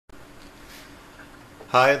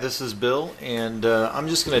Hi, this is Bill, and I'm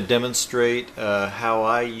just going to demonstrate how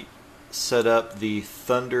I set up the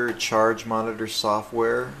Thunder Charge Monitor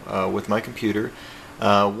software with my computer.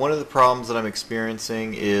 One of the problems that I'm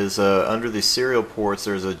experiencing is under the serial ports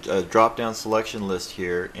there's a drop-down selection list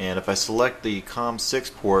here, and if I select the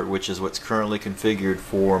COM6 port, which is what's currently configured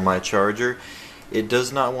for my charger, it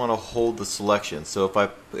does not want to hold the selection. So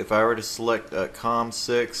if I were to select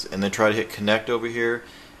COM6 and then try to hit connect over here,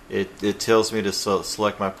 it tells me to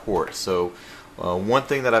select my port. So one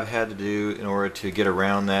thing that I've had to do in order to get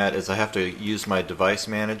around that is I have to use my device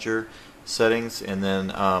manager settings, and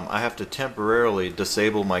then I have to temporarily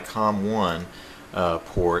disable my COM1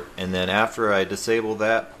 port, and then after I disable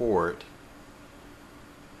that port,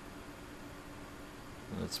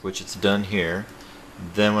 which it's done here,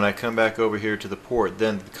 then when I come back over here to the port,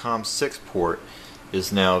 then the COM6 port is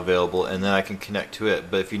now available, and then I can connect to it.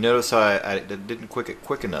 But if you notice how I didn't click it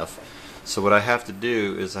quick enough, so what I have to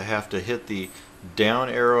do is I have to hit the down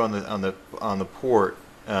arrow on the port,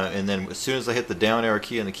 and then as soon as I hit the down arrow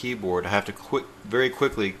key on the keyboard, I have to very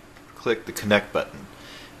quickly click the connect button,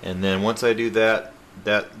 and then once I do that,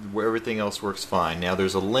 where everything else works fine. Now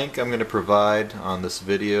there's a link I'm going to provide on this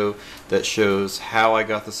video that shows how I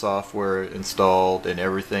got the software installed and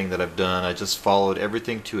everything that I've done. I just followed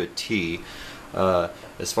everything to a T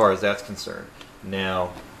as far as that's concerned.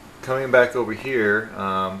 Now coming back over here,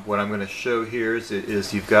 what I'm going to show here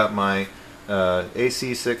is you've got my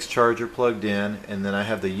AC6 charger plugged in, and then I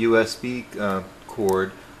have the USB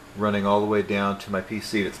cord running all the way down to my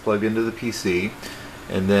PC that's plugged into the PC.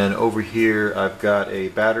 And then over here I've got a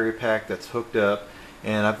battery pack that's hooked up,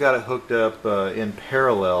 and I've got it hooked up in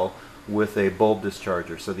parallel with a bulb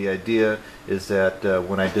discharger. So the idea is that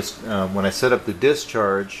when I set up the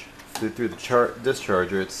discharge through the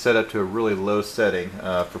discharger, it's set up to a really low setting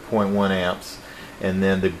for 0.1 amps, and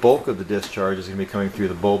then the bulk of the discharge is going to be coming through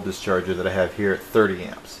the bulb discharger that I have here at 30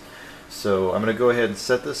 amps. So I'm going to go ahead and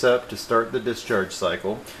set this up to start the discharge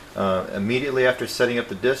cycle. Immediately after setting up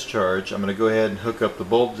the discharge, I'm going to go ahead and hook up the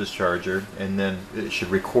bulb discharger, and then it should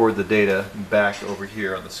record the data back over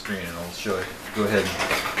here on the screen. And I'll show you. Go ahead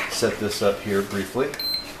and set this up here briefly.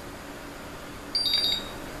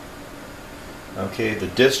 Okay, the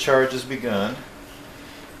discharge has begun.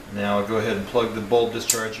 Now I'll go ahead and plug the bulb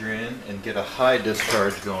discharger in and get a high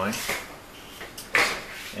discharge going.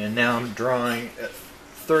 And now I'm drawing at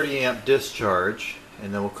 30 amp discharge,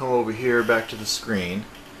 and then we'll come over here back to the screen,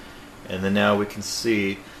 and then now we can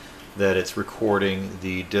see that it's recording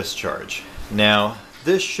the discharge. Now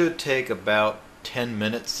this should take about 10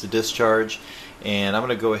 minutes to discharge, and I'm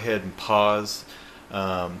going to go ahead and pause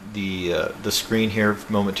the screen here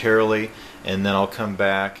momentarily, and then I'll come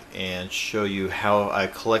back and show you how I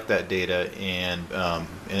collect that data and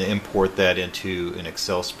import that into an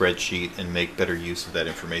Excel spreadsheet and make better use of that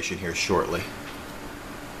information here shortly.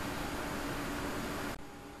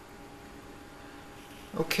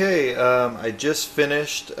 Okay, I just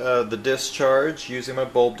finished the discharge using my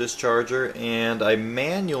bulb discharger, and I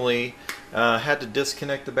manually had to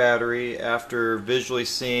disconnect the battery after visually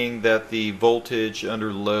seeing that the voltage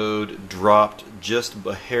under load dropped just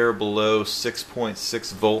a hair below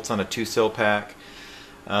 6.6 volts on a 2-cell pack.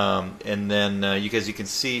 And then as you can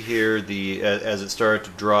see here, as it started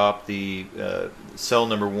to drop, the cell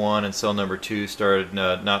number 1 and cell number 2 started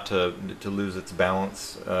not to lose its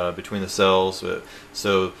balance between the cells.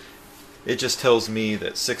 So it just tells me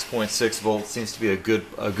that 6.6 volts seems to be a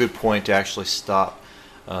good point to actually stop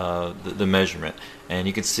the measurement. And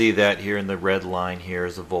you can see that here in the red line here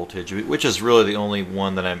is the voltage, which is really the only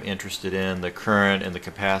one that I'm interested in. The current and the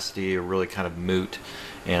capacity are really kind of moot,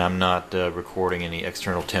 and I'm not recording any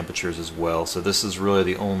external temperatures as well. So this is really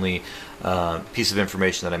the only piece of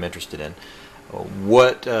information that I'm interested in.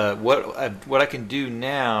 What I can do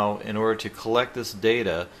now in order to collect this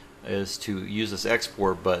data is to use this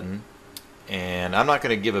export button, and I'm not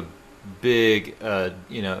going to give a big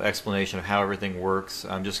explanation of how everything works.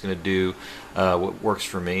 I'm just going to do what works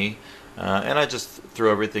for me, and I just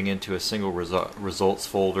throw everything into a single results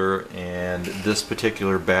folder. And this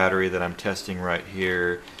particular battery that I'm testing right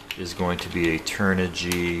here is going to be a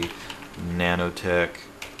Turnigy Nanotech,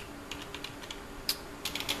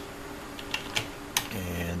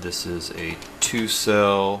 and this is a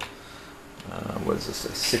 2-cell what is this,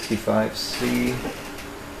 a 65C?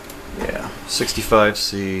 Yeah,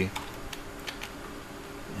 65C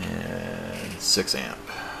and 6 amp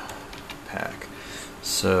pack.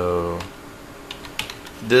 So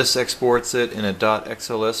this exports it in a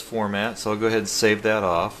 .xls format, so I'll go ahead and save that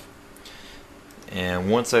off. And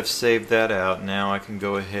once I've saved that out, now I can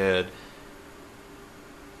go ahead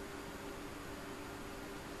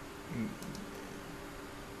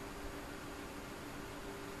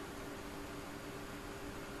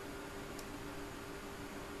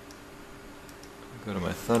Go to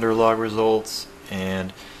my Thunder log results,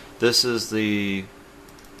 and this is the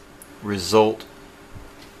result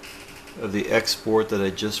of the export that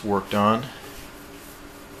I just worked on.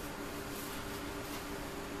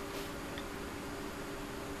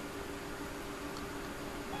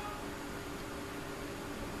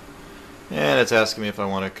 And it's asking me if I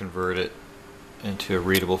want to convert it into a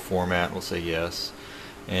readable format. We'll say yes.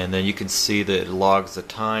 And then you can see that it logs the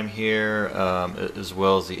time here, as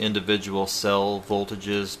well as the individual cell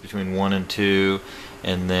voltages between 1 and 2.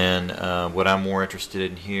 And then what I'm more interested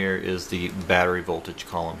in here is the battery voltage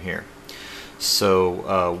column here.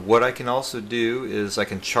 So what I can also do is I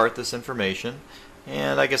can chart this information,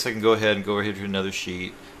 and I guess I can go ahead and go over here to another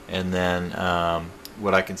sheet, and then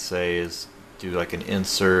what I can say is do like an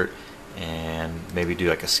insert and maybe do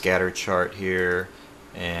like a scatter chart here,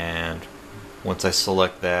 and once I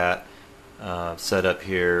select that set up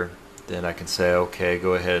here, then I can say okay,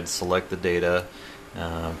 go ahead and select the data,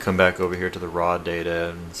 come back over here to the raw data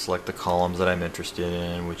and select the columns that I'm interested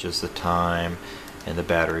in, which is the time and the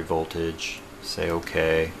battery voltage. Say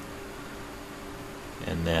okay,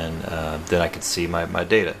 and then I can see my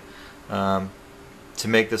data. To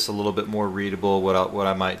make this a little bit more readable, what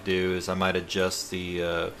I might do is I might adjust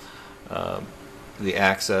the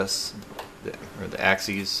axis or the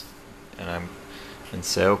axes, and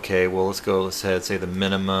say okay, well let's ahead say the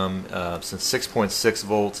minimum, since 6.6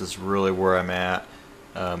 volts is really where I'm at,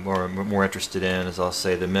 more interested in, is I'll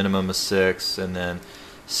say the minimum is 6, and then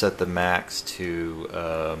set the max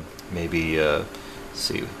to maybe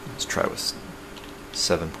see, let's try with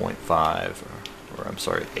 7.5 or I'm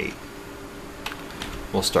sorry, 8.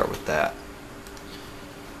 We'll start with that,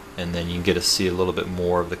 and then you can get to see a little bit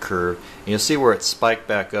more of the curve. And you'll see where it spiked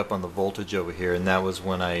back up on the voltage over here, and that was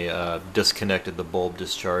when I disconnected the bulb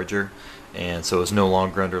discharger, and so it was no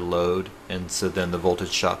longer under load, and so then the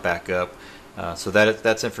voltage shot back up. So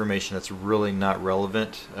that's information that's really not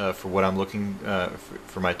relevant for what I'm looking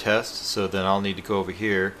for my test. So then I'll need to go over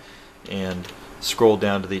here and scroll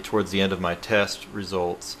down to towards the end of my test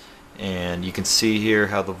results, and you can see here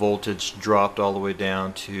how the voltage dropped all the way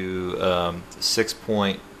down to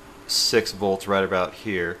 6.6 volts right about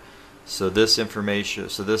here. So this information,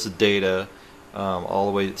 so this data, all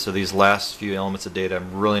the way, so these last few elements of data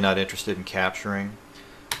I'm really not interested in capturing.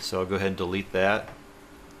 So I'll go ahead and delete that.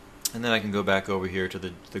 And then I can go back over here to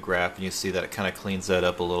the graph, and you see that it kind of cleans that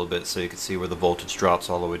up a little bit, so you can see where the voltage drops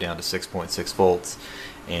all the way down to 6.6 volts.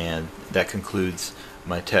 And that concludes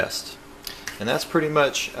my test. And that's pretty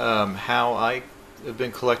much how I have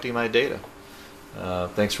been collecting my data.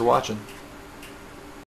 Thanks for watching.